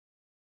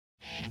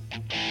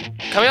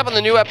Coming up on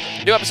the new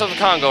episode of The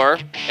Congoer,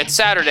 it's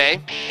Saturday.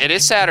 It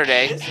is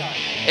Saturday.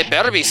 It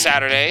better be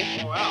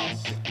Saturday.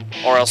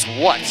 Or else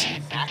what?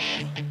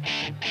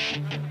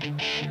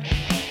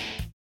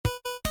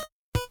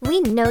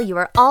 We know you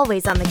are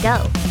always on the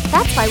go.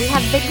 That's why we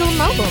have VidGo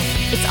Mobile.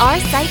 It's our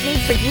site made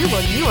for you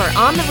while you are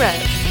on the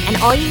road. And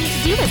all you need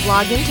to do is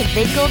log into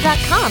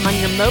vidgo.com on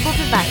your mobile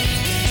device.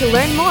 To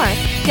learn more,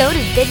 go to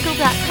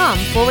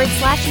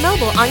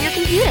vidgo.com/mobile on your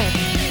computer.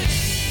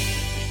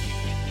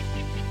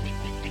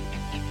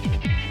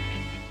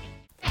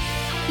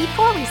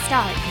 Before we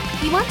start,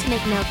 we want to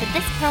make note that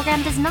this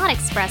program does not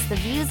express the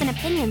views and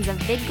opinions of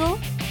VidGo,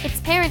 its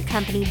parent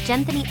company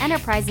Genthany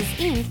Enterprises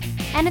Inc.,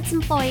 and its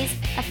employees,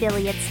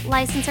 affiliates,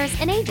 licensors,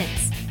 and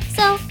agents.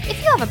 So,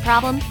 if you have a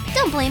problem,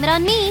 don't blame it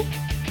on me.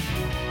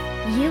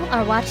 You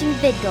are watching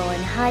VidGo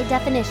in high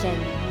definition.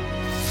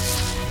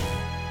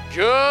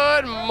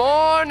 Good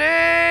morning,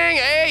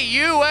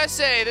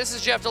 AUSA. This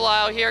is Jeff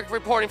Delisle here,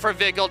 reporting for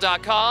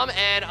VidGo.com,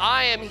 and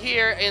I am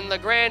here in the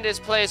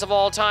grandest place of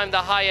all time, the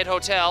Hyatt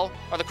Hotel,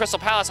 or the Crystal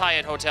Palace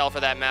Hyatt Hotel for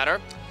that matter.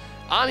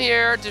 I'm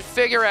here to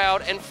figure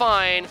out and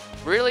find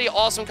really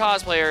awesome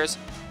cosplayers,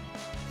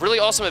 really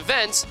awesome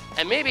events,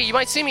 and maybe you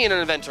might see me in an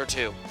event or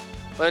two.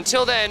 But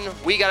until then,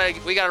 we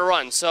gotta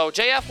run. So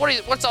JF,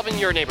 what's up in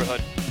your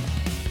neighborhood?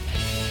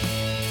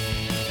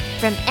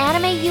 From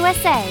Anime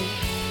USA,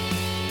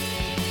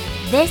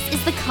 this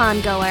is the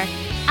Congoer,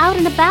 out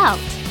and about.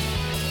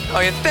 Oh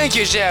yeah, thank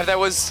you, Jeff. That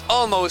was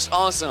almost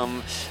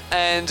awesome.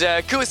 And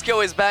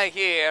Cusco is back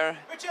here.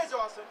 Which is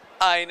awesome.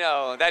 I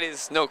know, that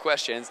is no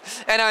questions.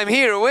 And I'm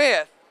here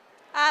with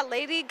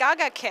Lady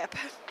Gaga Kip.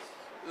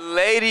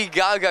 Lady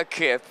Gaga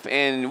Kip.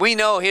 And we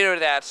know here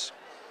that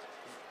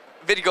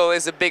VidGo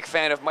is a big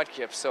fan of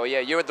Mudkip, so yeah,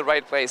 you're at the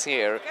right place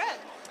here.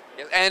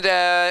 Good.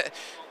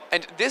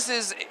 And this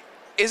is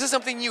this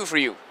something new for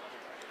you?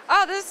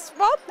 Oh,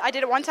 well, I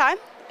did it one time.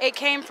 It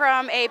came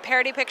from a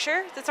parody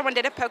picture that someone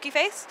did of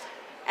Pokeface,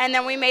 and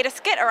then we made a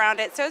skit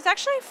around it. So it's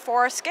actually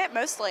for a skit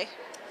mostly.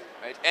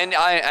 Right. And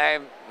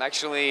I'm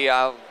actually,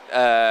 I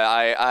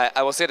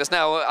will say this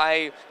now,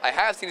 I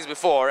have seen this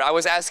before. I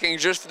was asking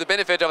just for the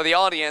benefit of the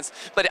audience,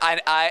 but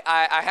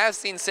I have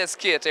seen said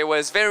skit. It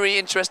was very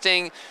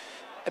interesting,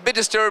 a bit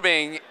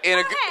disturbing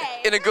in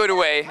a good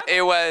way.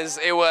 It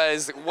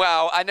was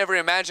wow. I never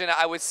imagined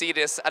I would see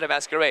this at a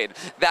masquerade,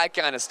 that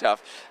kind of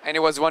stuff, and it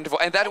was wonderful.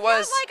 And that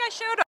was not like I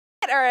showed a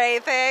or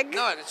anything.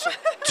 No, it's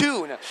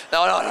two. No.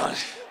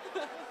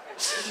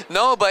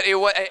 No, but it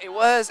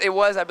was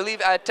I believe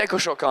at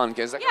TechoShoCon.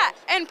 Yeah,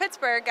 in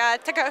Pittsburgh,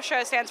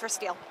 Tekosho stands for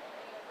steel.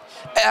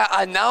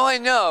 Now I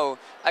know.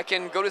 I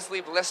can go to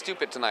sleep less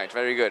stupid tonight.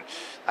 Very good.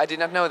 I did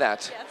not know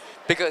that. Yes.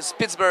 Because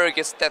Pittsburgh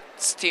is that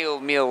steel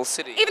mill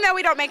city. Even though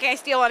we don't make any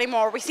steel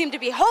anymore, we seem to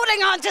be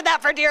holding on to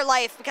that for dear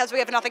life because we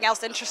have nothing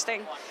else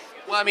interesting.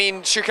 Well, I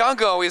mean,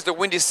 Chicago is the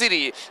windy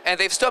city, and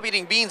they've stopped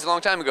eating beans a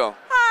long time ago.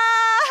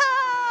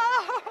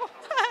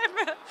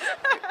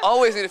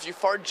 Always need a few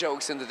fart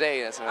jokes in the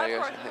day. That's very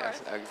good.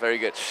 Yes, very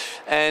good.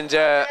 And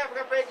Yeah, we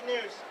got breaking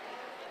news.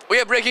 we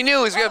have breaking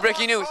news. We have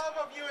breaking news. All of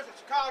our viewers in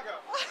Chicago.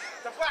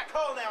 It's a black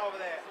hole now over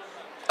there.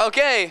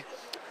 Okay.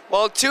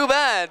 Well, too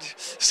bad.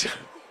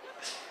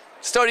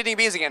 Start eating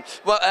beans again.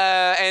 Well,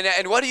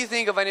 and what do you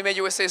think of Anime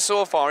USA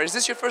so far? Is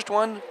this your first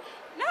one?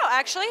 No,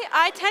 actually,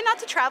 I tend not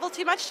to travel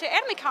too much to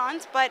anime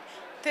cons, but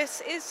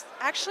this is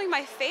actually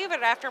my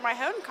favorite after my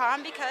home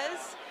con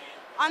because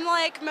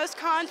unlike most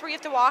cons where you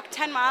have to walk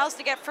 10 miles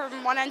to get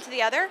from one end to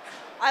the other,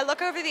 I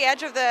look over the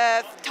edge of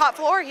the top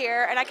floor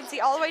here and I can see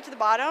all the way to the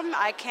bottom.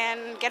 I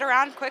can get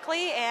around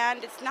quickly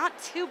and it's not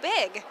too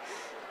big.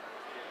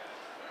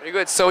 Very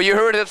good. So you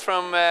heard it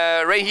from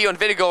right here on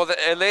VidGo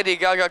that Lady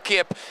Gaga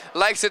Kip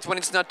likes it when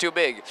it's not too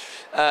big.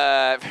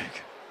 And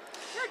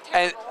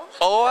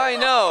oh, I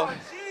know. Oh,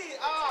 gee.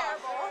 Oh,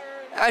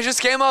 I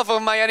just came off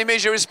of my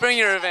Animation with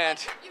Springer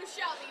event. You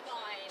shall be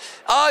mine.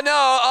 Oh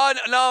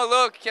no!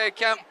 Look,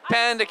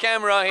 pan the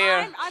camera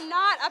here. I'm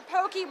not a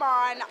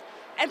Pokemon,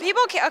 and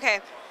people keep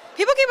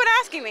on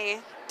asking me,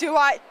 do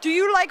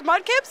you like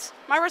Mudkips?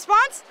 My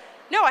response,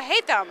 no, I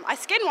hate them. I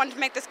skinned one to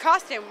make this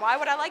costume. Why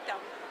would I like them?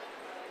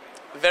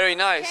 Very You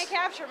nice. can't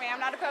capture me. I'm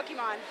not a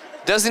Pokemon.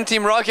 Doesn't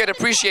Team Rocket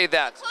appreciate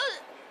that?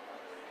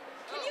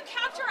 Can you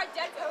capture a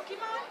dead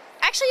Pokemon?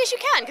 Actually, yes, you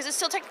can, because it's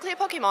still technically a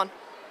Pokemon.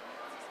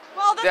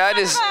 Well, that's That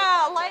kind is- of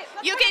a light.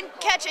 You can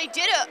catch a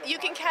Ditto. You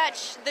can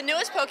catch the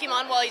newest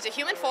Pokemon while he's a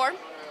human form.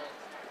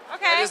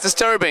 Okay. It's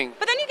disturbing.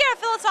 But then you get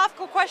a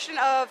philosophical question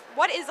of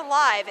what is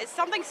alive? Is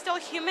something still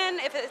human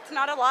if it's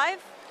not alive?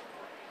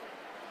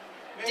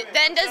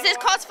 Then does this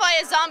classify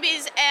as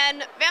zombies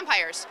and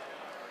vampires?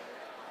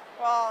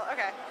 Well,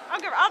 okay.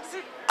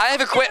 I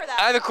have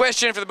a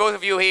question for the both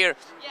of you here.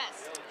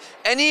 Yes.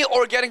 Any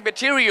organic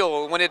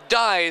material, when it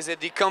dies, it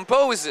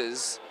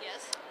decomposes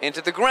Yes.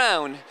 into the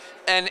ground,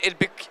 and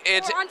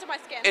Or onto my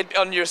skin.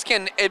 on your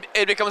skin,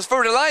 it becomes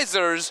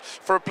fertilizers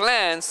for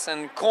plants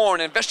and corn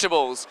and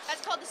vegetables.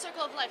 That's called the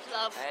circle of life,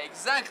 love.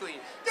 Exactly.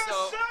 The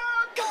So,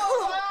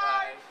 circle of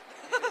life.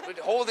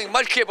 holding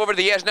Mudkip over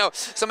the edge now.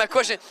 So my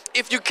question,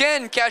 if you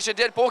can catch a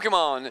dead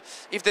Pokemon,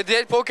 if the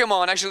dead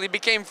Pokemon actually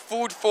became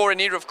food for an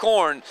ear of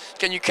corn,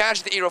 can you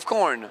catch the ear of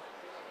corn?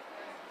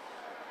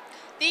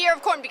 The ear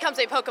of corn becomes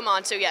a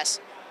Pokemon, so yes.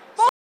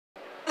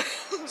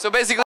 So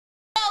basically,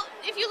 Well,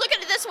 if you look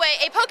at it this way,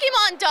 a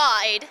Pokemon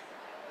died,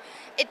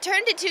 it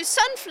turned into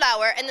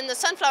Sunflower, and then the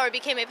Sunflower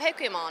became a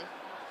Pokemon.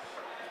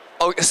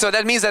 oh, so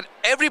that means that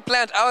every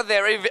plant out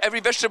there, every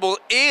vegetable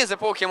is a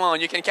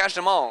Pokemon. You can catch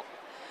them all.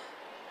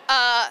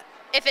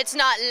 If it's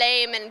not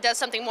lame and does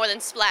something more than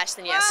splash,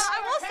 then yes. I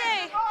will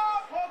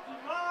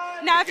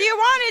say, now if you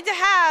wanted to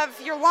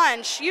have your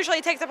lunch, usually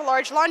it takes up a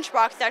large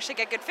lunchbox to actually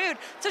get good food.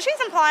 So she's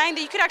implying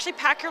that you could actually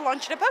pack your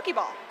lunch in a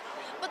Pokeball.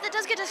 But that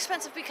does get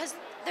expensive because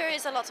there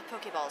is a lot of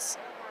Pokeballs.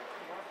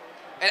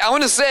 And I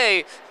want to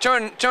say,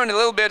 turn a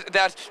little bit,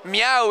 that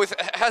Meowth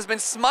has been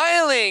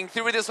smiling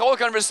through this whole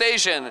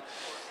conversation.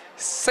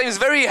 Seems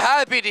very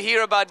happy to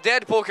hear about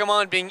dead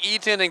Pokemon being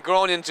eaten and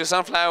grown into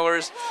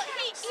sunflowers. Well,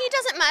 he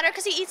doesn't matter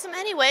because he eats them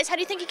anyways. How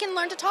do you think he can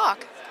learn to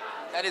talk?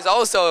 That is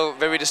also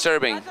very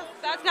disturbing.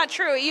 That's not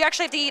true. You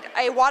actually have to eat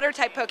a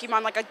water-type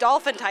Pokemon, like a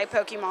dolphin-type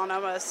Pokemon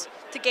almost,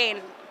 to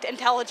gain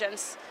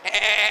intelligence.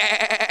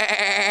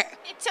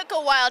 It took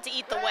a while to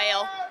eat the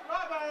whale.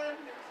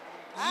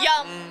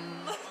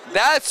 Yum.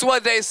 That's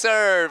what they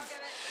serve.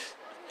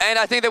 And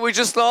I think that we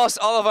just lost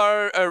all of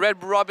our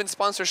Red Robin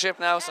sponsorship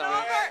now. So.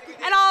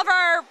 And all of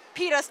our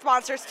PETA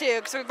sponsors too,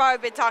 because we've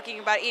already been talking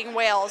about eating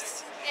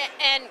whales.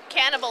 And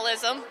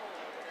cannibalism.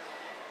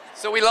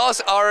 So we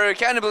lost our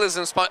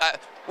cannibalism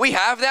we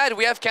have that?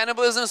 We have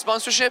cannibalism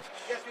sponsorship?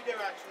 Yes, we do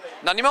actually.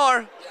 Not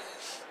anymore.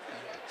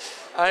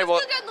 All right, well,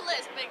 Look on the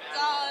list.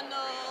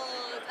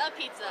 McDonald's, a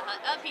Pizza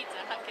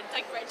Hut,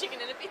 Kentucky Fried Chicken,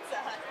 and a Pizza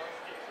Hut.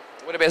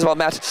 what a baseball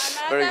match.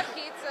 I'm at the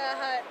Pizza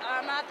Hut.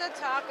 I'm at the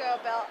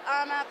Taco Bell.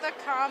 I'm at the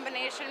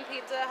combination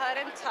Pizza Hut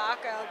and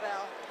Taco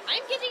Bell.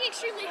 I'm getting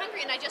extremely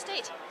hungry and I just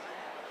ate.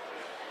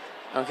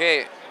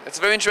 Okay, that's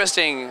very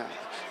interesting.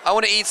 I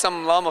want to eat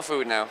some llama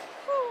food now.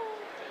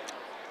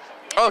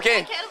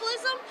 Okay, Is that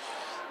cannibalism?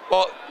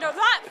 well, No,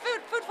 not food.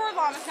 Food for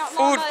llamas, not food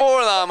llamas.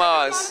 for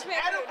llamas. Llamas make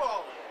food.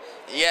 Edible.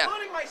 Yeah.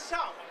 Including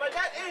myself. But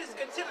that is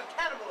considered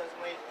cannibalism,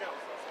 ladies and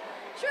gentlemen.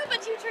 True,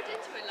 but you turned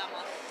into a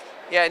llama.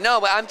 Yeah, no,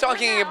 but I'm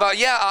talking about,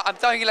 I'm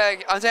talking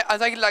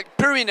like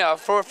Purina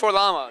for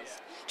llamas.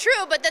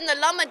 True, but then the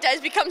llama dies,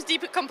 becomes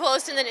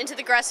decomposed, and then into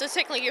the grass, so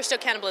technically you're still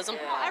cannibalism.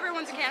 Well,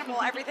 everyone's a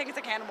cannibal. Everything is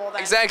a cannibal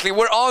then. Exactly,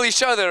 we're all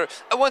each other.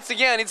 And once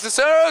again, it's the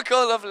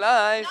circle of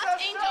life. Not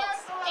angels.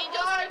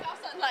 Angels take off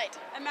sunlight.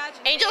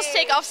 Imagine Angels me.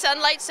 take off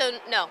sunlight, so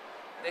no.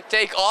 They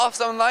take off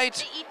sunlight.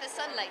 They eat the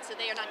sunlight, so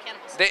they are not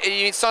cannibals. They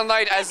eat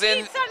sunlight as in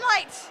Eat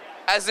sunlight.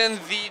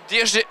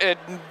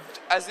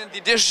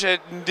 the dish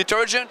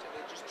detergent.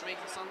 They just drink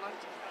the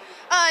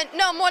sunlight.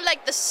 No, more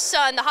like the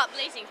sun, the hot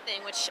blazing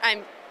thing, which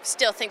I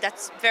still think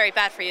that's very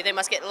bad for you. They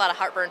must get a lot of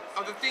heartburn.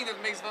 Oh, the thing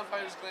that makes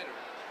vampires glitter.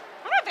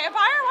 I'm not a vampire.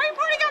 Why are you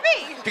pointing at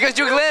me? Because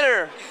you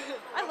glitter.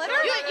 I litter.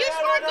 You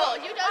sparkle.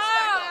 You does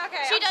sparkle. Oh,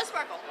 okay. She does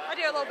sparkle. I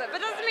do a little bit, but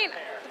does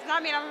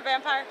not mean I'm a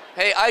vampire.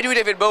 Hey, I do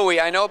David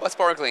Bowie. I know about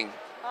sparkling.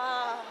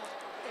 Oh,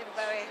 David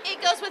Bowie.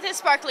 It goes with his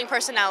sparkling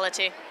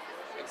personality.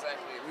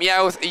 Exactly.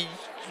 Meowth,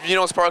 you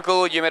know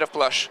sparkle. You're made of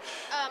plush.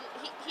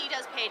 He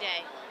does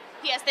payday.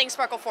 He has things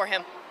sparkle for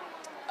him.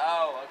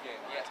 Oh, okay.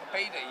 Yes,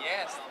 payday.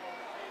 Yes.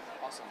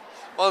 Awesome.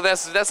 Well,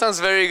 that sounds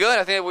very good.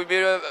 I think we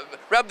better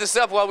wrap this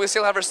up while we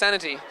still have our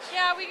sanity.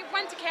 Yeah, we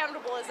went to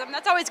cannibalism.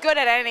 That's always good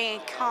at any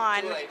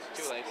con. Too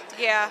late.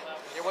 Yeah.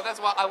 Yeah, well, that's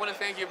why I want to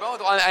thank you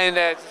both.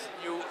 And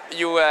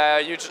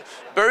you just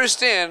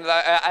burst in,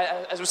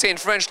 as we say in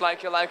French,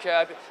 like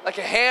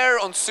a hair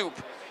on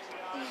soup.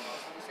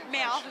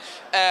 Male.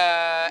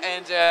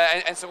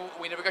 And so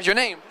we never got your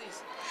name.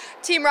 Please.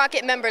 Team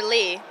Rocket member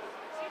Lee.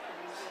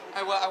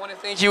 I want to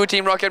thank you,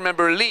 Team Rocket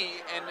member Lee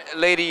and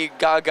Lady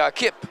Gaga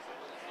Kip,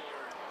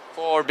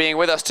 for being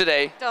with us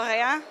today. Oh,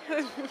 yeah?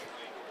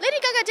 Lady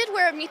Gaga did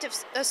wear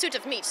a suit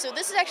of meat, so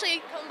this is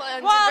actually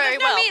combined Well, very there's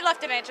no well. meat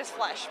left in it, just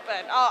flesh,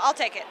 but I'll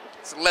take it.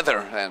 It's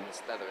leather, then.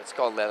 It's leather. It's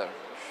called leather.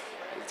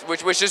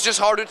 Which is just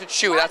harder to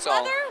chew, that's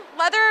all.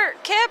 Leather,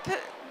 Kip.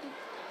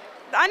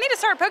 I need to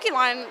start a Poke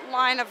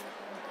line of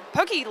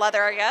Poke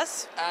leather, I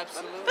guess.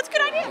 Absolutely. That's a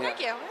good idea, thank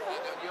you.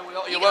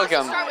 You're You can welcome.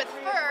 also start with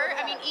fur.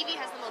 I mean, Eevee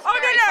has the most Oh,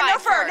 very no fine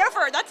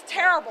fur. That's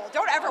terrible.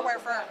 Don't ever wear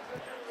fur.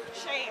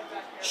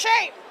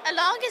 Shame. As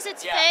long as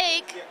it's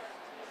fake.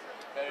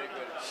 Very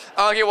good.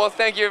 Okay, well,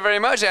 thank you very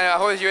much, and I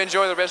hope you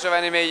enjoy the rest of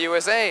Anime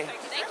USA.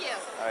 Thank you.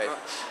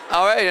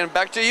 All right, and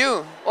back to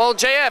you. Well,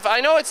 JF,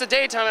 I know it's the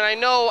daytime, and I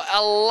know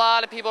a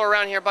lot of people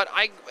around here, but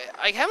I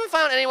haven't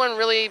found anyone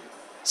really,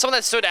 someone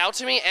that stood out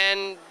to me,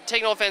 and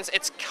take no offense,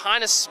 it's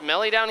kind of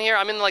smelly down here.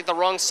 I'm in, like, the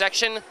wrong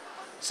section.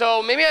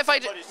 So maybe if I...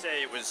 What did you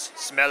say, it was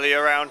smelly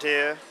around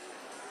here?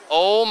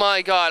 Oh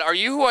my god, are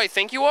you who I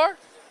think you are?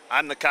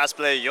 I'm the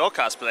cosplayer your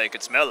cosplay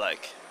could smell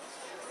like.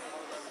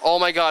 Oh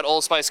my god,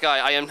 Old Spice guy,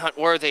 I am not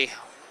worthy.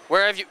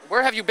 Where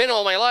have you been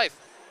all my life?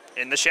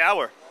 In the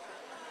shower.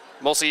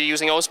 Mostly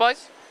using Old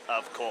Spice?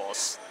 Of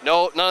course.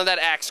 No, none of that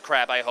Axe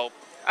crap, I hope.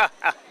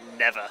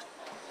 Never.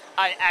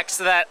 I axed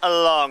that a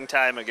long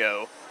time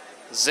ago.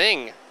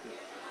 Zing.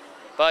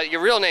 But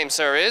your real name,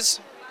 sir, is?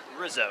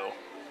 Rizzo.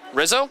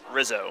 Rizzo?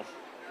 Rizzo.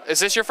 Is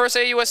this your first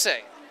AUSA?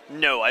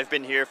 No, I've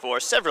been here for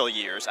several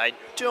years. I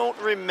don't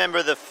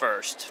remember the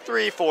first.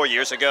 3-4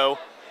 years ago.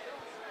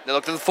 Now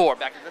look to the 4,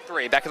 back to the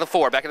 3, back to the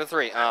 4, back to the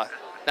 3. Now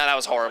that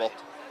was horrible.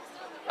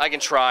 I can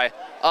try.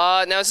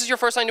 Now is this your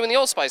first time doing the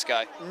Old Spice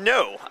guy?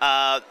 No,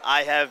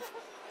 I have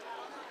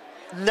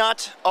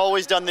not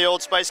always done the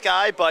Old Spice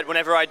guy, but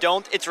whenever I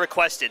don't, it's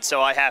requested,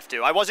 so I have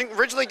to. I wasn't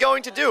originally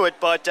going to do it,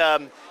 but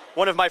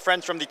one of my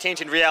friends from the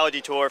Tainted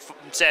Reality Tour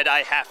said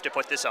I have to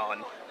put this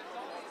on.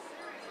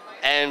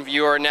 And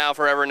you are now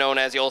forever known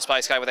as the Old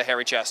Spice guy with a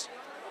hairy chest.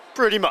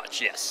 Pretty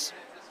much, yes.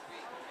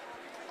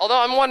 Although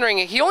I'm wondering,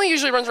 he only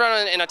usually runs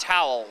around in a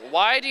towel.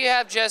 Why do you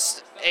have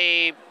just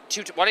why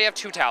do you have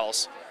 2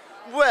 towels?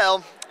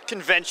 Well,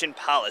 convention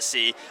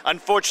policy.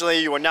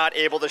 Unfortunately, you are not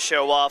able to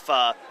show off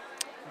a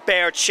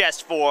bare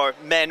chest for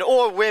men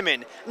or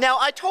women. Now,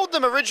 I told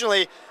them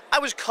originally I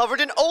was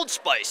covered in Old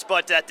Spice,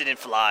 but that didn't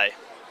fly.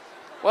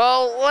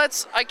 Well,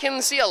 I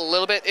can see a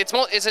little bit.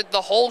 Is it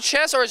the whole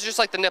chest or is it just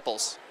like the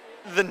nipples?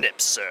 The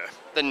nips, sir.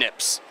 The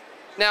nips.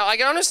 Now, I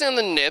can understand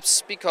the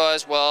nips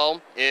because,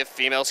 well, if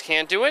females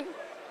can't do it,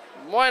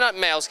 why not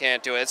males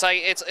can't do it? It's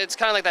like it's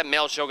kind of like that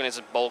male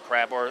chauvinism bull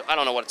crap, or I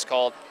don't know what it's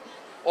called,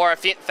 or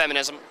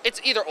feminism. It's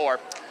either or.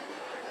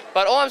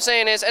 But all I'm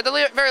saying is, at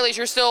the very least,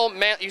 you still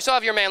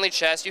have your manly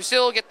chest. You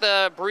still get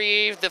to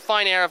breathe the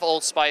fine air of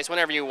Old Spice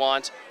whenever you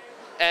want.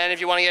 And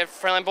if you want to get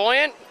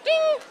flamboyant,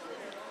 ding!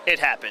 It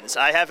happens.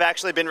 I have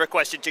actually been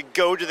requested to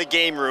go to the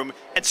game room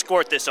and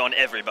squirt this on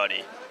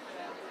everybody.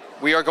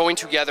 We are going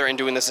together and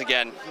doing this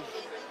again.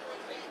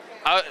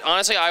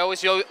 Honestly, I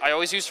always use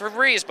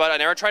Febreze, but I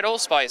never tried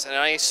Old Spice, and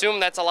I assume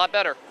that's a lot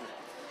better.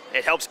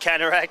 It helps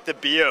counteract the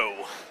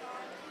BO.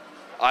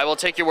 I will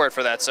take your word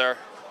for that, sir.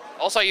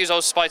 Also, I use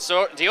Old Spice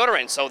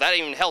deodorant, so that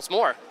even helps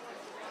more.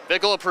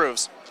 Vigil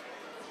approves.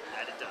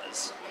 That it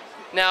does.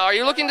 Now, are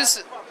you looking to...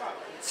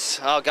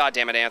 Oh, God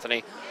damn it,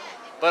 Anthony.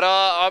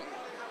 But,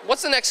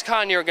 what's the next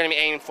con you're going to be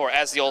aiming for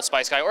as the Old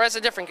Spice guy, or as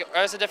a different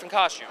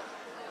costume?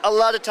 A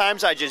lot of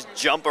times I just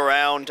jump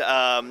around.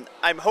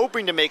 I'm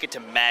hoping to make it to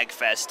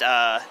MagFest,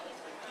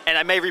 and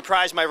I may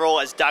reprise my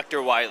role as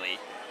Dr. Wily.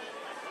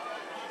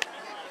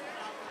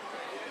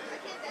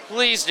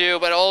 Please do,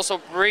 but also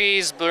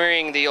please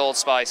bring the Old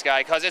Spice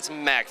guy, because it's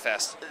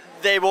MagFest.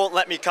 They won't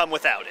let me come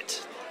without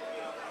it.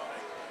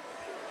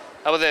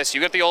 How about this? You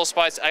get the Old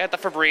Spice, I got the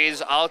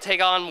Febreze. I'll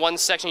take on one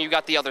section, you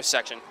got the other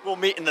section. We'll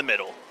meet in the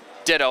middle.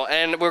 Ditto.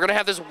 And we're going to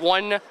have this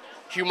one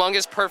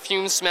humongous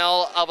perfume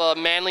smell of a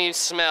manly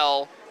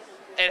smell.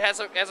 It has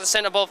a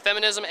scent of both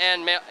feminism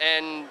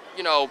and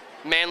you know,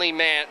 manly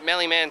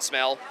man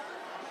smell.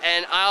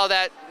 And out of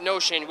that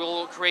notion,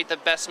 we'll create the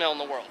best smell in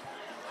the world.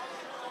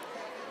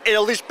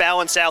 It'll at least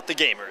balance out the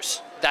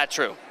gamers. That's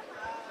true.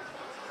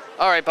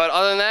 All right, but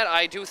other than that,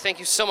 I do thank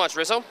you so much,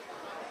 Rizzo.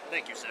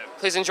 Thank you, sir.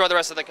 Please enjoy the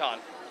rest of the con.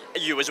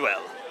 You as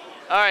well.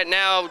 All right,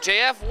 now,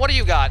 JF, what do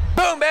you got?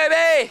 Boom,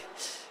 baby!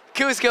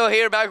 Cusco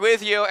here, back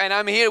with you, and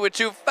I'm here with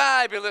 2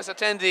 fabulous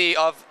attendees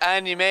of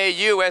Anime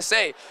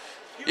USA.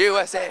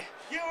 USA.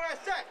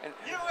 USA!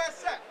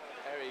 USA!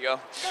 There you go.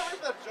 Get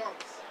rid of the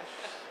junks.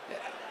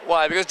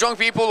 Why? Because drunk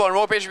people are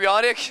more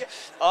patriotic?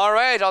 All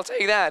right, I'll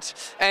take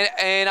that.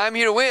 And I'm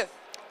here with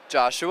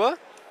Joshua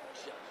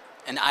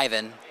and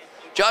Ivan.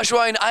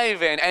 Joshua and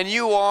Ivan, and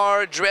you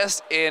are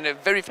dressed in a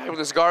very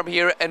fabulous garb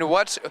here. And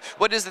what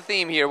is the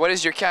theme here? What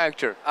is your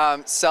character?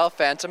 Self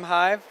Phantom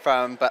Hive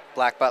from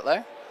Black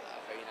Butler.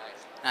 Very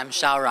nice. I'm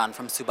Shaoran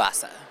from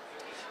Tsubasa.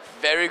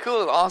 Very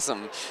cool,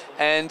 awesome.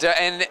 And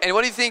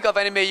what do you think of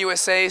Anime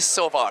USA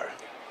so far?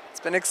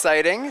 It's been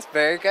exciting. It's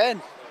very good.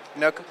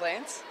 No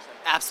complaints.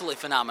 Absolutely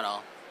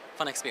phenomenal.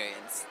 Fun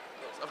experience.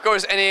 Of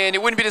course, and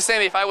it wouldn't be the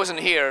same if I wasn't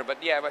here.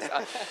 But yeah,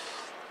 but.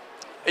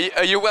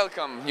 You're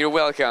welcome. You're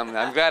welcome.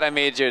 I'm glad I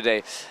made your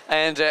day.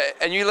 And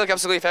you look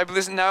absolutely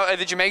fabulous. Now,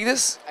 did you make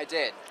this? I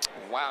did.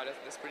 Wow,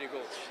 that's pretty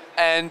cool.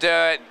 And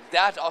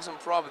that awesome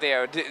prop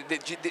there,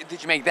 did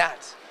you make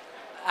that?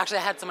 Actually,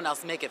 I had someone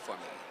else make it for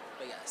me,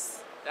 but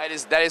yes.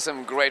 That is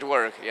some great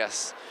work.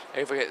 Yes.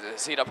 If we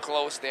see it up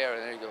close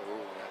there you go. Ooh.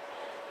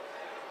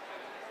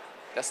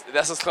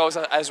 That's as close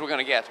as we're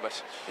gonna get,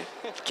 but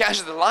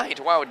catches the light.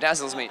 Wow, it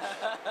dazzles me.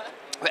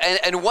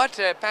 And what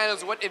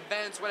panels, what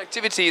events, what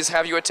activities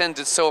have you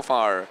attended so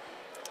far?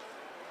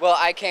 Well,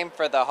 I came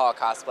for the Hall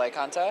Cosplay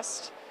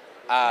Contest,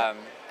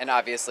 and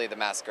obviously the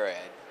Masquerade.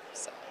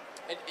 So.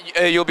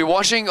 You'll be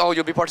watching or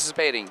you'll be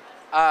participating?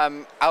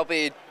 I'll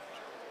be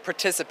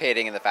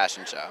participating in the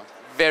fashion show.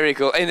 Very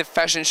cool. In the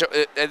fashion show,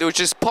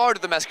 which is part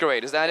of the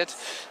Masquerade, is that it?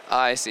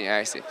 I see.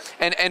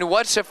 And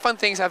what fun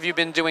things have you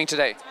been doing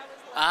today?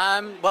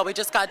 Well, we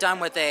just got done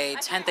with a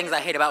 10 Things I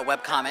Hate About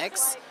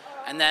Webcomics.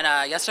 And then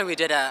yesterday we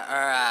did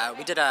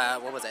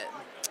what was it?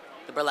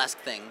 The burlesque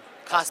thing.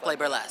 Cosplay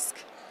burlesque.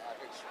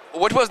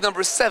 What was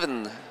number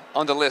 7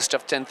 on the list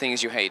of 10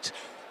 things you hate?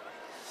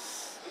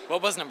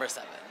 What was number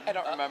 7? I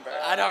don't remember.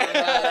 I don't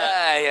remember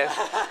that. Yes.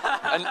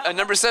 And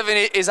number 7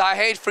 is I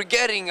hate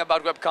forgetting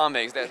about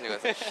webcomics. That's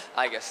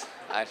I guess.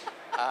 I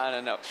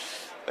don't know.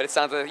 But it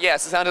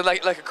sounded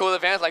like a cool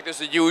event. Like there's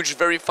a huge,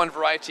 very fun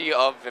variety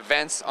of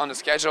events on the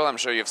schedule. I'm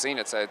sure you've seen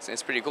it, so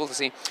it's pretty cool to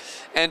see.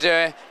 And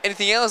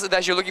anything else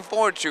that you're looking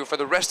forward to for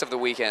the rest of the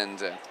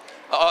weekend?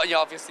 Yeah,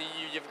 obviously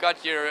you've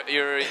got your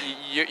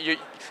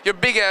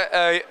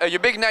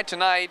big night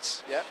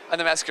tonight, Yep. and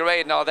the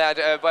masquerade and all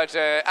that. But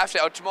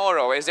after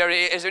tomorrow, is there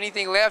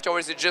anything left, or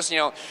is it just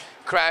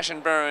crash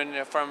and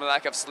burn from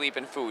lack of sleep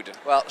and food?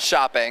 Well,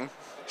 shopping.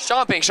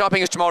 Shopping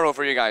is tomorrow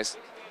for you guys.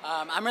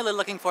 I'm really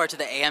looking forward to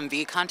the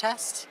AMV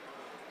contest.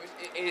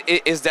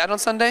 Is that on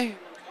Sunday?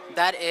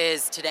 That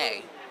is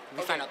today.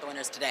 We find out the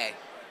winners today.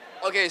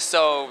 Okay,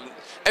 so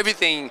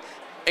everything,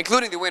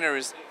 including the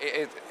winners,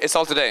 it's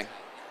all today.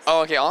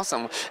 Oh, okay,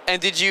 awesome.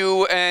 And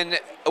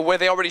were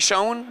they already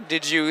shown?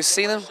 Did you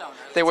see them?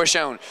 They were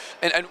shown.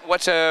 And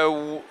what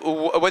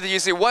did you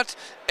see? What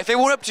if they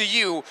were up to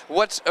you?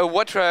 What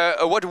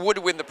would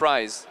win the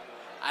prize?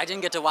 I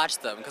didn't get to watch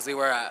them because we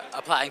were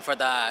applying for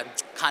the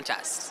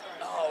contest.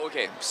 Oh,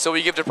 okay. So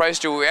we give the prize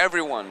to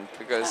everyone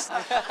because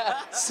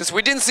since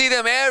we didn't see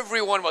them,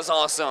 everyone was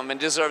awesome and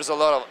deserves a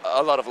lot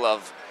of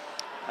love.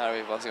 All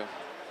right, well,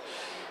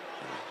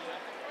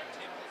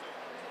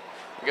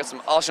 we got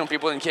some awesome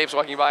people in capes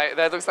walking by.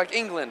 That looks like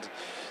England.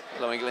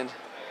 Hello, England.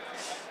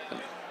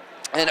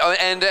 And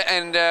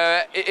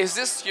is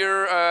this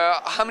your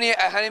how many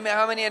Anime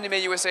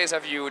USAs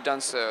have you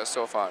done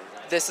so far?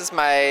 This is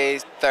my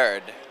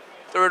third.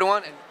 Third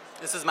one.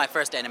 This is my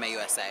first Anime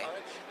USA.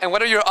 And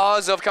what are your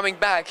odds of coming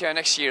back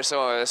next year?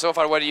 So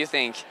far, what do you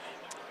think?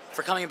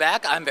 For coming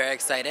back, I'm very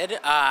excited.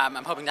 I'm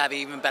hoping to have an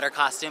even better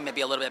costume,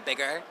 maybe a little bit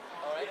bigger,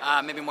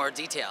 maybe more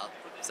detail.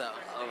 So.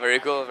 Oh, very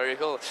cool, very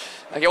cool.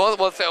 Okay,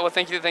 well,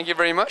 thank you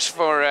very much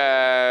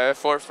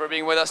for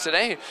being with us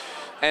today,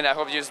 and I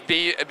hope you just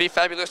be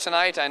fabulous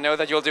tonight. I know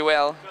that you'll do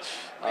well.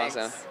 Thanks.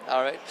 Awesome.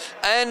 All right.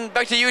 And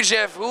back to you,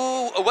 Jeff.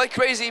 What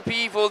crazy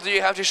people do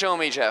you have to show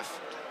me, Jeff?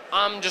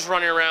 I'm just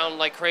running around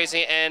like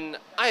crazy, and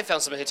I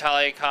found some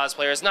Hitalia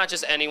cosplayers, not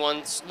just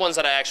anyone's, ones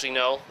that I actually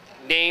know.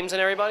 Names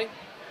and everybody?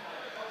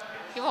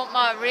 You want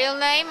my real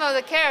name or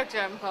the character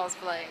I'm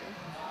cosplaying?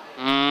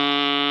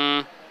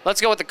 Let's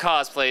go with the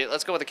cosplay.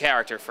 Let's go with the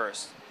character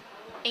first.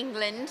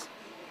 England.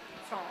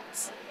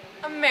 France.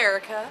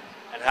 America.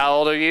 And how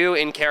old are you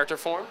in character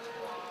form?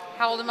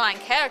 How old am I in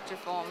character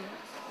form?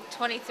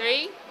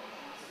 23,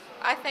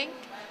 I think.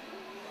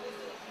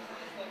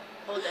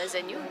 Older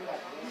than you.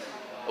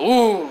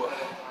 Ooh.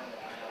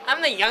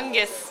 I'm the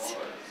youngest,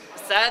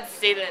 besides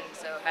Steven,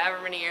 so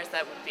however many years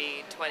that would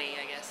be, 20,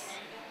 I guess.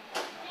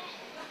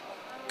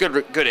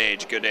 Good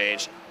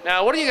age.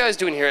 Now, what are you guys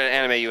doing here at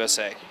Anime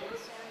USA?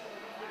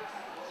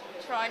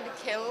 Trying to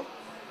kill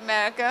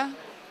America.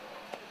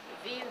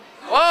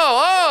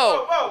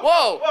 Whoa! Wait.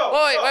 Whoa.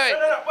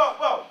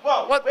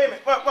 What? Wait a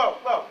minute. Whoa.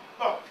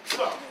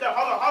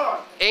 Hold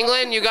on.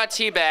 England, you got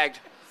teabagged.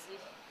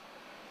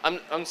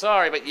 I'm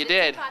sorry, but you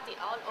did.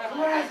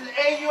 Who has an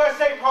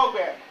AUSA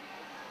program?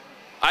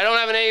 I don't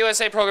have an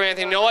AUSA program,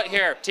 Anthony. You know what?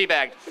 Here,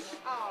 teabagged.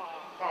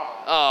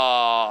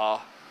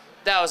 Oh,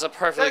 that was a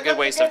perfectly good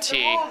waste of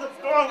tea.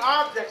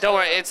 Don't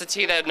worry, it's a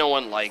tea that no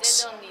one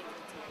likes.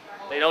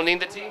 They don't need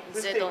the tea?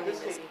 They don't need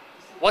the tea.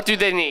 What do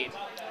they need?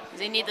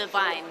 They need the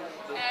vine.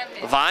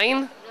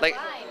 Vine? Like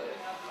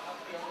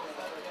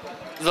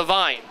the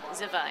vine.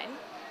 The vine?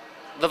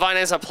 The vine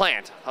is a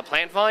plant. A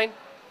plant vine?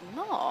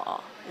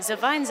 No, the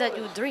vine that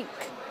you drink.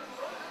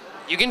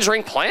 You can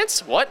drink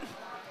plants? What?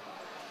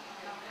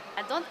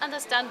 I don't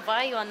understand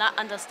why you are not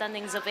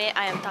understanding the way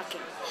I am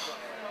talking.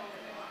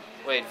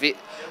 Wait, V.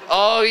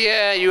 Oh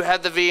yeah, you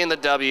had the V and the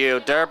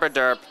W. Derp or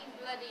derp.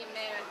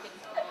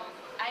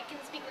 I can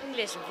speak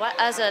English. What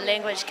other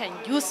language can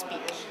you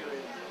speak?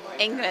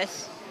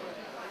 English.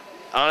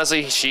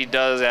 Honestly, she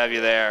does have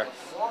you there.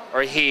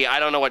 Or he. I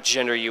don't know what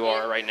gender you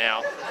are right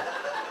now.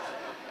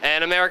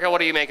 And America, what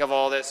do you make of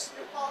all this?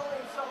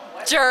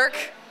 Jerk!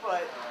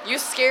 You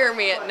scare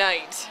me at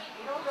night.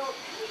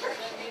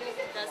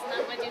 That's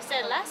not what you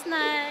said last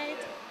night.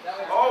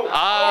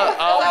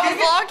 I was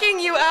locking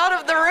you out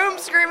of the room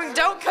screaming,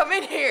 don't come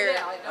in here!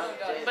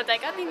 But I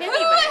got in Who anyway.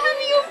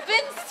 have you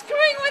been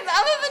screwing with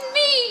other than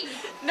me?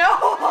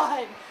 No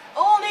one!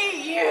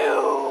 Only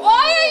you!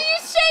 Why are you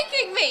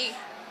shaking me?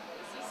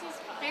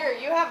 Here,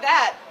 you have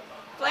that.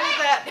 Play with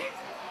that.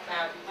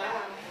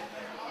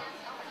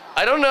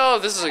 I don't know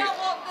if this is I a... don't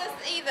want this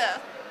either.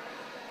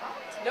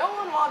 No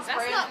one wants That's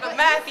praise not but what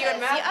Matthew you and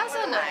said Matthew. the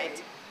other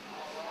night.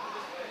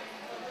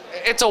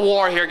 It's a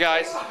war here,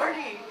 guys.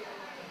 Party.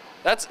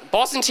 That's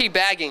Boston tea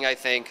bagging, I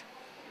think.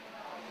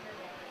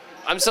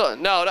 I'm still...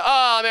 No.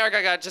 Oh,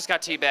 America just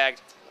got tea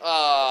bagged.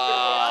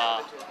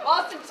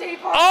 Boston Tea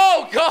Party.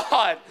 Oh,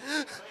 God!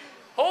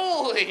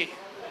 Holy...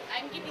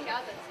 I'm getting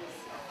out of this.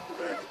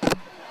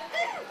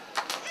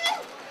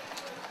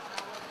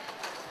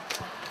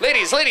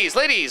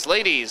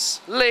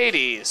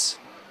 Ladies.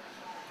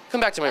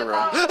 Come back to my room.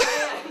 When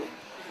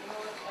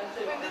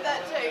did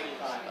that change?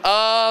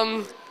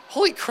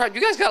 Holy crap,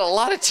 you guys got a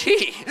lot of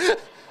tea. Student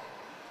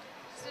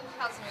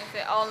housing with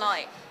it all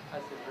night.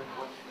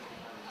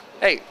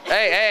 Hey.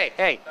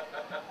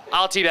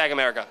 I'll teabag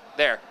America.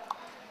 There.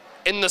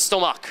 In the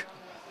stomach.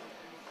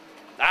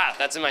 Ah,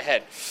 that's in my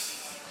head.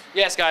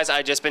 Yes, guys,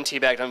 I just been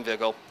teabagged on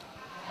Vigil.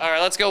 All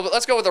right, let's go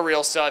with the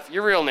real stuff.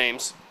 Your real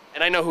names.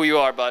 And I know who you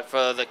are, but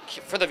for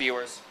the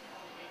viewers.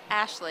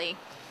 Ashley.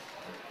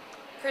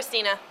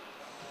 Christina.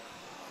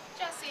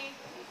 Jesse.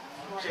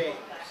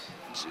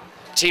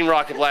 Team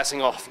Rocket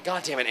blasting off.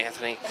 God damn it,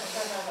 Anthony.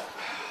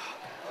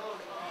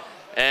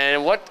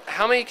 And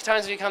how many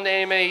times have you come to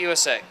Anime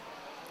USA?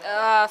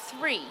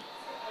 3.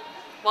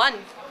 1.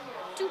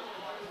 2.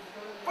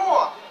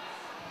 4.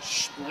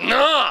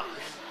 Nah!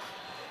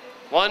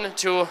 1,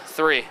 2,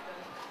 3.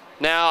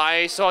 Now,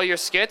 I saw your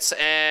skits,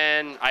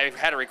 and I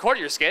had to record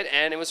your skit,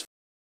 and it was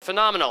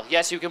phenomenal.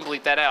 Yes, you can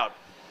bleep that out.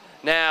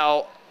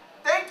 Now,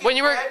 Thank you, when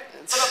you were... Fred,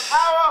 for the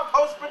power of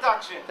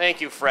post-production. Thank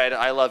you, Fred.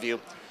 I love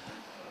you.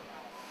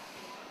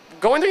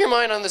 Going through your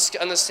mind on the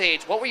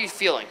stage, what were you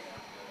feeling?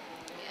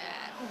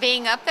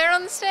 Being up there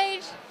on the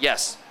stage,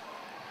 Yes.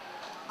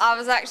 I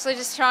was actually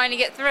just trying to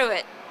get through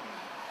it.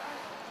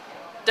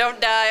 Don't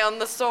die on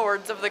the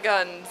swords of the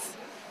guns.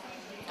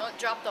 Don't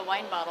drop the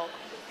wine bottle.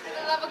 For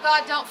the love of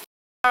God, don't f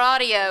our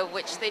audio,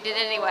 which they did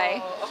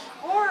anyway. Of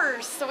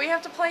course. So we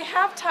have to play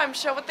halftime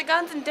show with the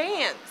guns and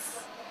dance.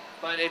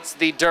 But it's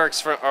the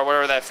Dirks, or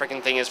whatever that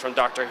freaking thing is from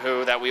Doctor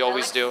Who that we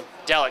always do.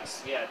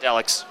 Delix. Yeah,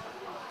 Delix.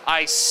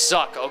 I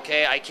suck,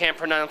 okay? I can't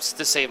pronounce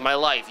to save my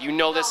life. You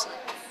know this?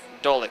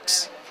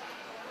 Dolix.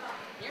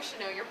 You should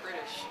know you're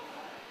British.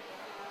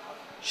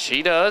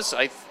 She does.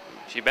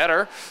 She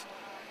better.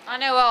 I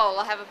know all.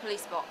 I have a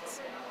police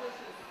box.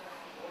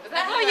 Is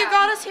that how you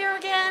got us here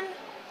again?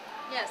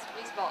 Yes,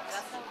 police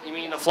box. You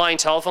mean the flying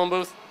telephone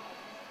booth?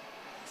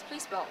 It's a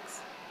police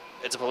box.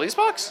 It's a police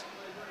box?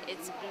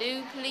 It's a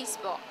blue police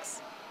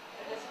box.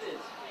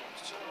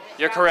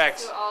 You're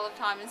correct. Through all of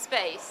time and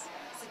space.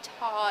 It's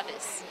a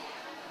TARDIS.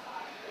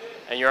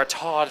 And you're a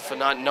Todd for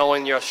not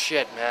knowing your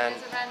shit, man.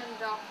 There's a random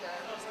doctor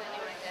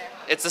standing right there.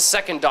 It's the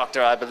second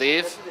Doctor, I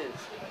believe.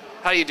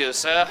 How do you do,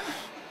 sir?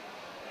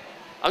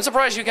 I'm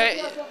surprised you can't...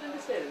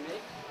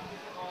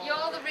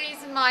 You're the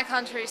reason my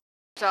country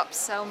up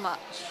so much.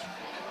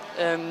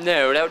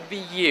 No, that would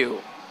be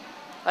you.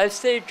 I've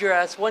saved your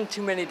ass one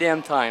too many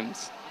damn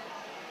times.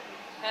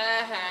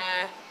 And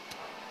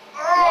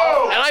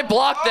I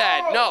blocked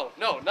that. No,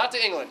 not to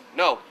England.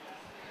 No.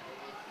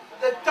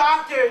 The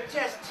doctor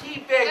just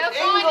teabagged They'll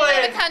find another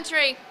England.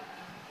 country.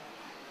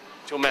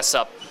 She'll mess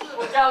up.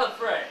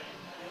 Gallifrey.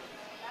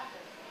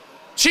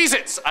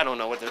 Cheez-Its! I don't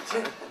know what the...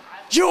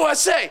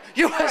 USA!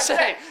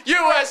 USA! USA!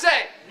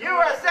 USA!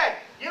 USA!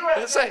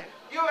 USA!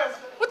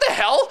 What the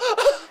hell?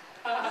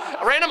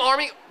 A random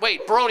army?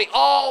 Wait, Brony.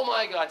 Oh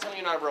my god, tell me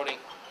you're not a Brony.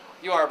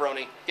 You are a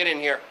Brony. Get in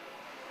here.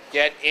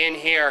 Get in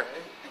here.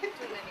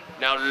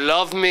 Now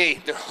love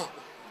me.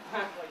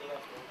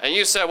 And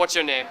you said, what's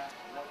your name?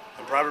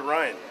 I'm Private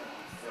Ryan.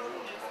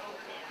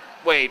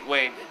 Wait.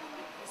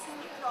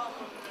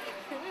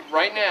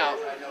 Right now,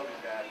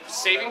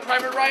 Saving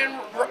Private Ryan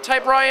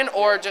type Ryan,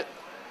 or just...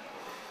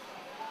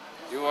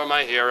 You are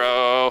my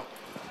hero.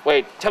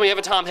 Wait, tell me you have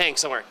a Tom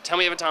Hanks somewhere. Tell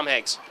me you have a Tom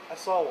Hanks. I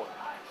saw one.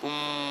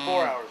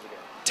 4 hours ago.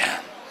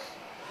 Damn.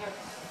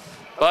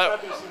 But I'm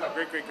happy to see my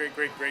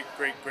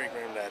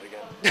great-great-great-great-great-great-great-granddad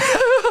again.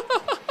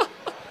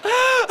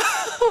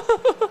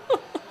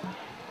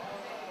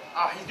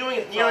 He's doing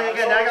his kneeling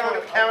again. Now I gotta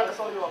look at the camera.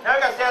 Now I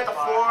gotta stay at the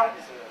floor.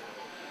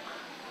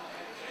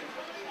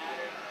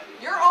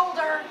 You're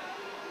older.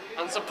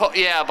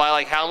 Yeah, by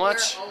like how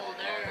much?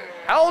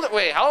 How old?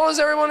 Wait, how old is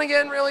everyone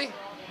again, really?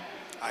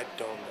 I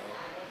don't know.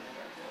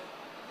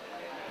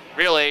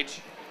 Real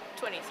age.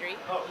 23.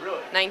 Oh,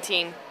 really?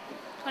 19.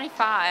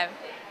 25.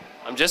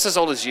 I'm just as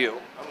old as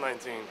you. I'm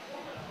 19.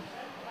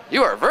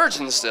 You are a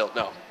virgin still.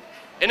 No.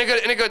 In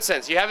a good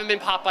sense. You haven't been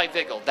popped by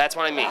Vigil. That's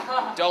what I mean.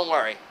 Don't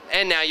worry.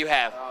 And now you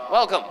have.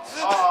 Welcome.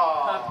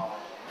 Oh.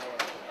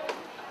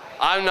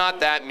 I'm not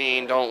that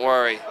mean. Don't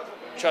worry.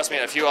 Trust me,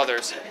 and a few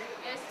others.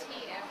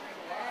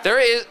 There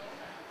is.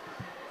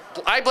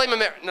 I blame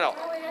America. No,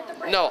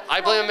 I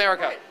blame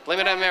America. Blame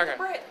it on America.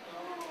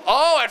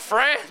 Oh, at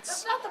France.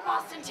 That's not the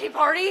Boston Tea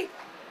Party.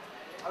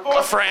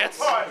 France.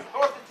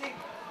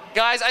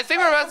 Guys, I think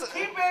we're about to...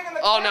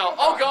 Oh, no.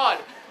 Oh, God.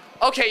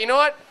 Okay, you know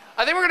what?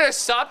 I think we're going to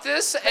stop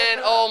this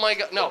and... Oh, my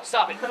God. No,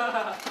 stop it.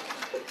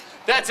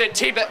 That's it.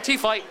 Tea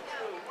fight.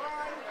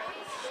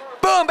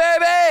 Boom,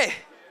 baby!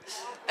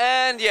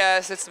 And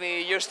yes, it's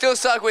me. You're still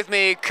stuck with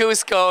me,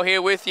 Cusco,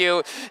 here with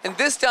you. And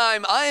this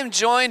time, I am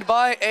joined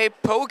by a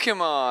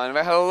Pokemon.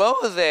 Well,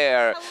 hello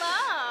there.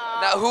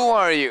 Hello. Now, who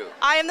are you?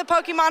 I am the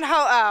Pokemon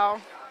Ho-Oh.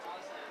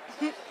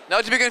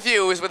 Not to be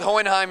confused with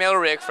Hohenheim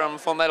Elric from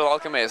Fullmetal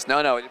Alchemist.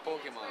 No, the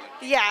Pokemon.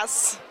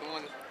 Yes. The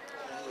one...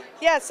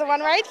 Yes, the one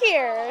right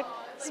here.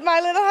 This is my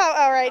little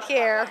Ho-Oh right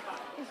here.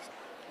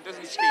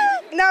 Doesn't speak.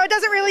 No, it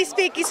doesn't really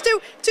speak. He's too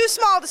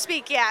small to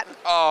speak yet.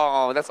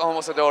 Oh, that's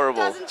almost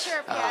adorable. Doesn't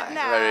chirp yet,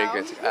 no. Very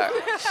good.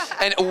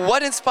 And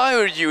what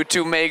inspired you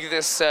to make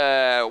this,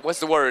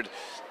 what's the word?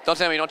 Don't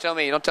tell me, don't tell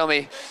me, don't tell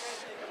me.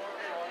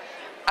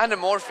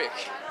 Anamorphic.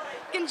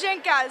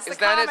 Ginjinka is the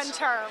that common it?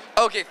 term.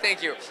 Okay,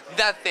 thank you.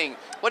 That thing.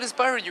 What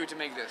inspired you to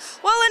make this?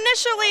 Well,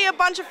 initially, a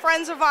bunch of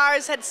friends of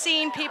ours had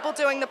seen people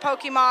doing the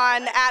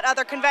Pokemon at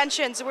other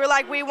conventions. We were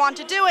like, we want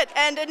to do it.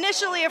 And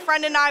initially, a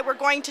friend and I were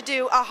going to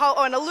do a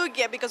Ho-Oh and a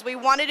Lugia because we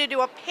wanted to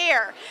do a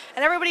pair.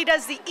 And everybody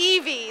does the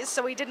Eevees,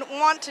 so we didn't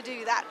want to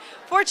do that.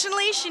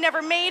 Fortunately, she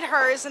never made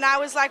hers, and I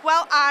was like,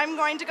 well, I'm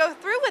going to go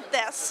through with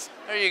this.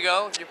 There you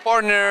go. Your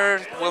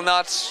partner will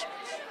not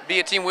be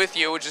a team with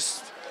you,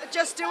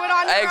 Just do it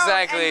on your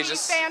Exactly, own and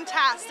just- be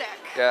fantastic.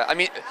 Yeah, I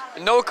mean,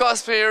 no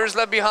cosplayers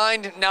left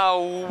behind.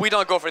 No, we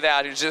don't go for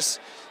that. It's just,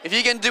 if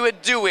you can do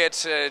it, do it.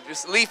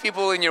 Just leave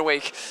people in your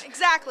wake.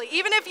 Exactly.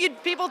 Even if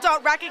people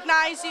don't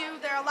recognize you,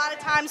 there are a lot of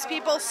times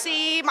people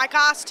see my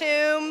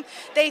costume,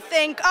 they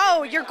think,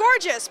 oh, you're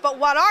gorgeous, but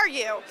what are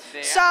you?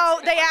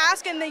 They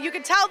ask, and then you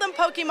can tell them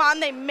Pokemon.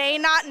 They may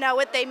not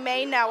know it, they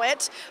may know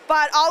it,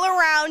 but all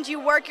around, you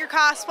work your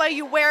cosplay,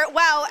 you wear it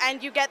well,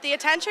 and you get the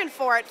attention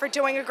for it for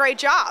doing a great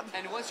job.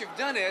 And once you've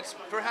done it,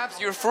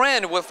 perhaps your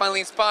friend will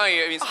finally inspire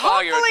you.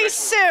 Hopefully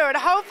soon.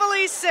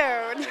 Hopefully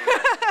soon.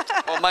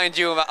 Well, mind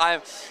you,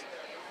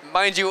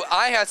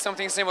 I had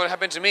something similar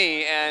happen to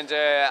me, and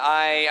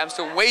I'm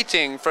still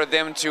waiting for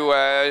them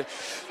to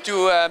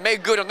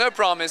make good on their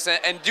promise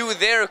and do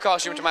their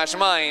costume to match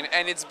mine.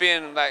 And it's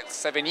been like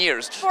 7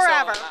 years.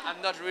 Forever. So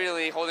I'm not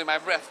really holding my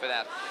breath for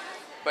that,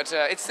 but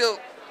it's still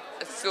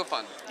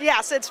fun.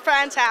 Yes, it's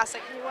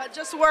fantastic. You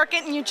just work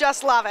it and you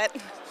just love it.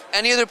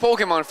 Any other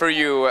Pokemon for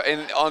you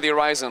on the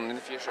horizon in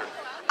the future?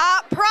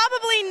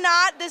 Probably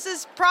not. This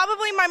is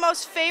probably my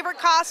most favorite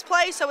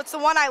cosplay, so it's the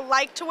one I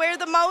like to wear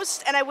the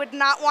most, and I would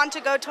not want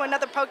to go to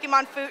another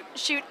Pokemon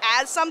shoot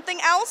as something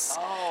else.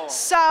 Oh.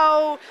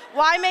 So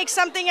why make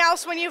something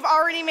else when you've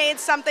already made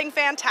something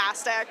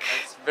fantastic?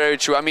 That's very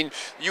true. I mean,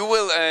 you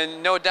will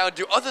no doubt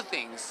do other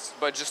things,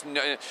 but just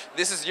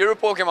this is your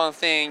Pokemon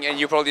thing, and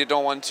you probably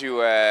don't want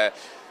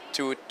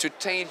to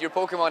taint your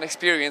Pokemon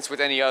experience with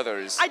any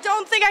others. I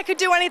don't think I could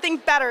do anything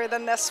better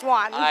than this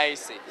one. I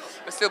see.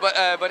 But still,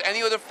 but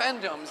any other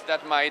fandoms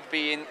that might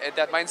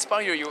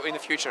inspire you in the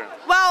future?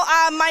 Well,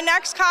 my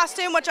next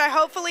costume, which I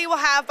hopefully will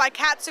have by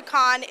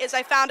Katsucon, is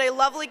I found a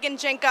lovely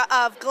Ginjinka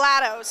of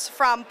GLaDOS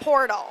from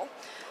Portal.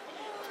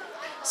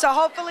 So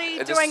hopefully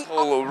This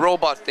whole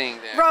robot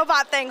thing there.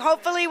 Robot thing.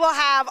 Hopefully we'll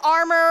have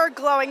armor,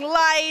 glowing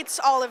lights,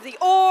 all of the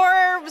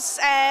orbs,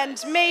 and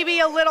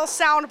maybe a little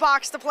sound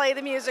box to play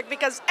the music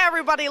because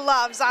everybody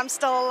loves I'm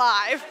Still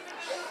Alive.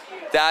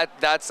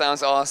 That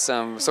sounds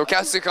awesome. So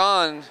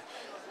Katsucon,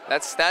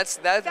 that's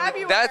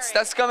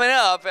coming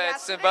up.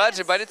 Yes,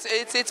 but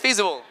it's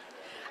feasible.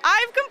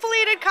 I've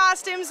completed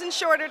costumes in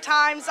shorter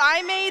times.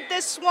 I made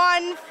this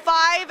one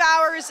 5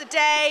 hours a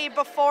day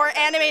before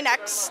Anime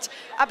Next,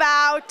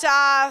 about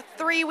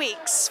 3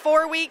 weeks,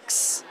 4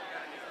 weeks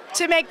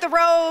to make the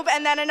robe,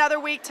 and then another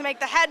week to make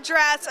the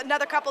headdress,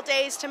 another couple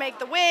days to make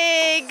the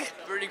wig.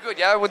 Pretty good,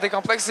 yeah. With the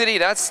complexity,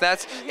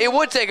 it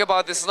would take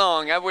about this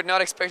long. I would not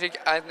expect it.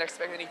 I didn't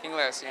expect anything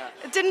less. Yeah.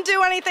 It didn't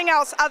do anything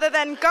else other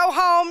than go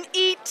home,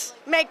 eat,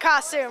 make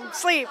costume,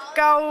 sleep,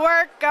 go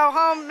work, go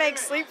home, make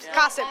sleep,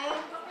 costume.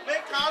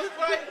 Make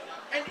cosplay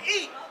and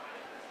eat.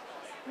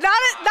 Not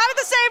at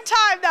the same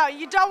time, though.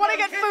 You don't want to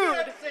get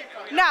food.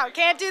 No,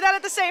 can't do that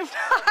at the same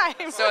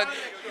time. So,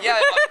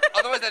 yeah,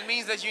 otherwise that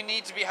means that you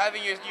need to be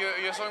having your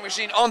sewing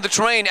machine on the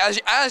train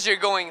as you're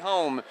going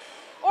home.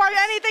 Or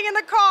anything in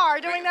the car,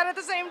 doing that at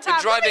the same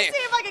time. Let me see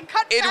if I can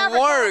cut fabric It while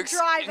I'm works.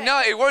 driving.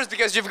 No, it works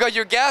because you've got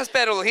your gas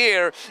pedal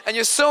here and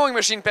your sewing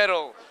machine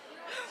pedal.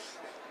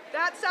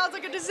 That sounds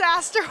like a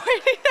disaster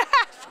waiting to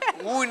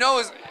happen. Who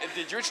knows?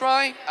 Did you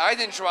try? I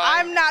didn't try.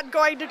 I'm not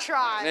going to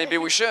try. Maybe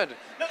we should.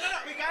 No,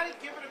 we gotta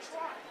give it a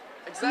try.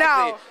 Exactly.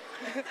 No.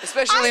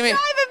 Especially I me.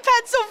 drive in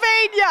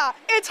Pennsylvania.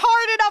 It's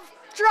hard enough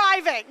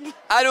driving.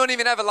 I don't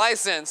even have a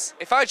license.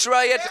 If I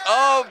try it,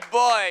 oh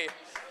boy,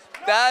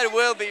 that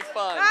will be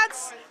fun.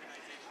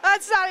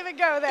 Let's not even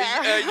go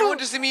there. You want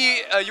to see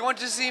me? You want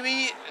to see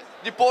me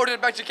deported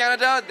back to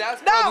Canada?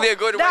 That's probably a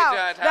good way to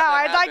have that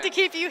I'd like happen. to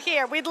keep you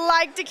here. We'd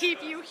like to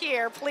keep you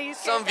here, please.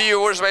 Some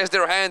viewers raise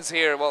their hands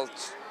here. Well,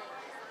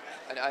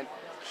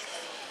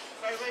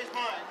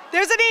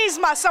 There's an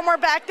Yzma somewhere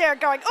back there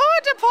going, oh,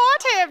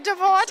 deport him,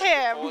 deport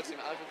him. Deport him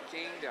out of the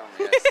kingdom,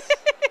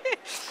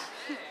 yes.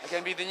 I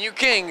can be the new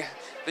king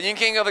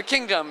of the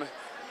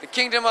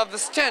kingdom of the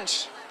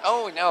stench.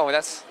 Oh no,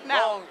 that's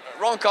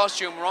wrong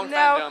costume, wrong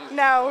fandom.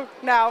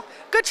 No.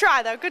 Good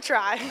try though, good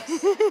try.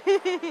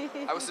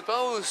 I was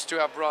supposed to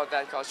have brought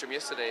that costume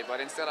yesterday, but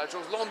instead I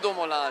chose Londo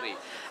Molari.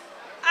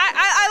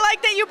 I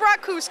like that you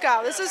brought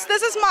Cusco. This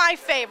is my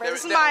favorite.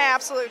 This is my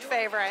absolute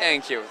favorite.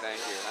 Thank you.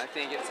 I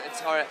think it's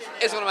hard.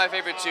 It's one of my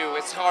favorite too.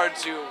 It's hard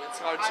to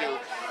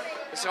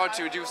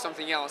do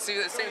something else. See,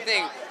 the same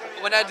thing.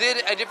 When I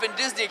did a different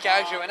Disney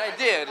character,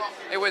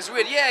 it was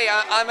weird. Yay,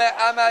 I'm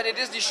at a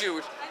Disney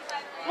shoot.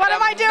 What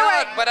am I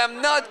doing? But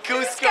I'm not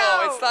Cusco.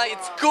 It's like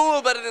it's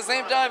cool, but at the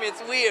same time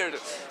it's weird.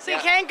 So you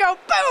can't go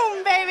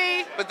boom,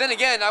 baby. But then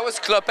again, I was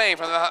Clopin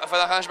for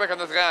the Hunchback of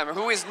Notre Dame,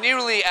 who is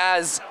nearly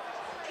as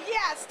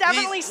Yes,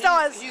 definitely still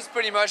is. He's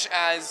pretty much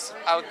as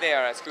out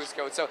there as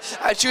Cusco. So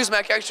I choose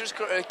my characters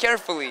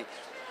carefully.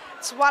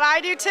 It's what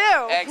I do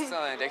too.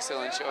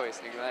 Excellent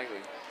choice. Exactly.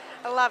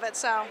 I love it.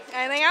 So,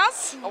 anything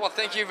else? Oh, well,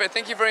 thank you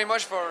very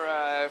much for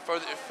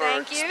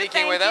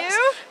speaking with thank us,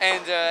 you.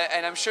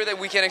 and I'm sure that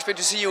we can expect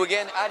to see you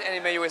again at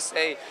Anime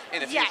USA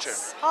in the future.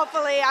 Yes,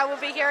 hopefully I will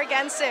be here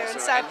again soon.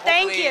 So and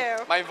thank hopefully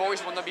you. My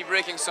voice will not be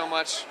breaking so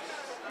much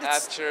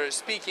after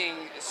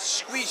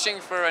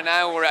screeching for an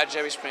hour at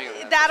Jerry Springer.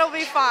 That'll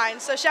be fine.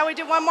 So shall we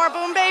do one more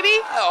boom,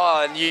 baby?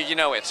 Oh, you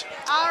know it.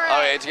 All right.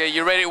 All right, okay,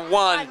 you ready?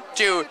 1,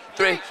 2,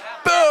 3,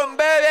 boom,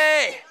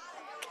 baby!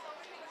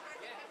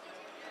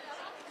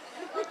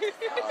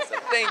 Awesome.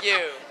 Thank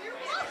you.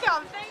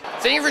 Welcome.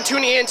 Thank you for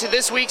tuning in to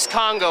this week's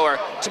Congoer.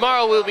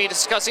 Tomorrow we'll be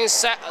discussing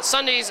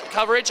Sunday's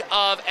coverage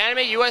of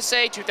Anime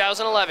USA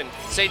 2011.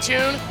 Stay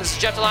tuned. This is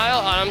Jeff Delisle,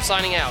 and I'm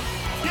signing out.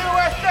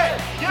 USA!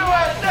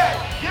 USA!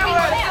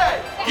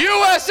 USA!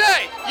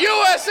 USA!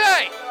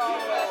 USA!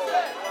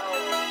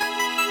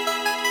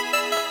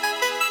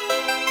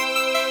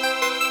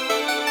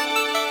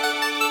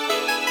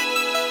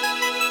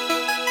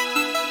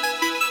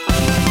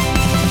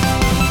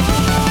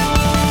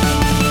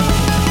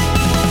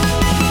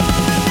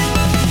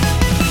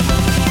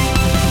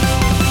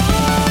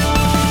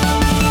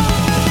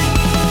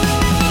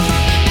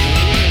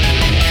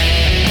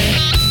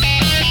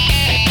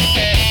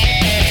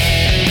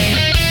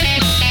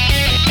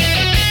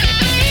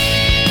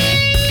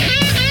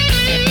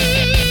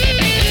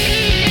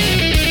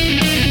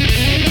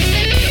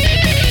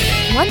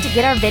 Want to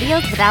get our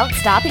videos without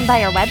stopping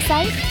by our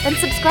website? Then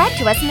subscribe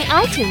to us in the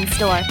iTunes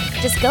Store.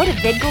 Just go to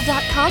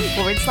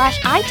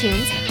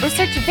vidgle.com/iTunes or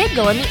search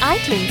Vidgle in the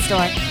iTunes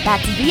Store.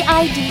 That's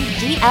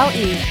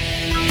VIDGLE.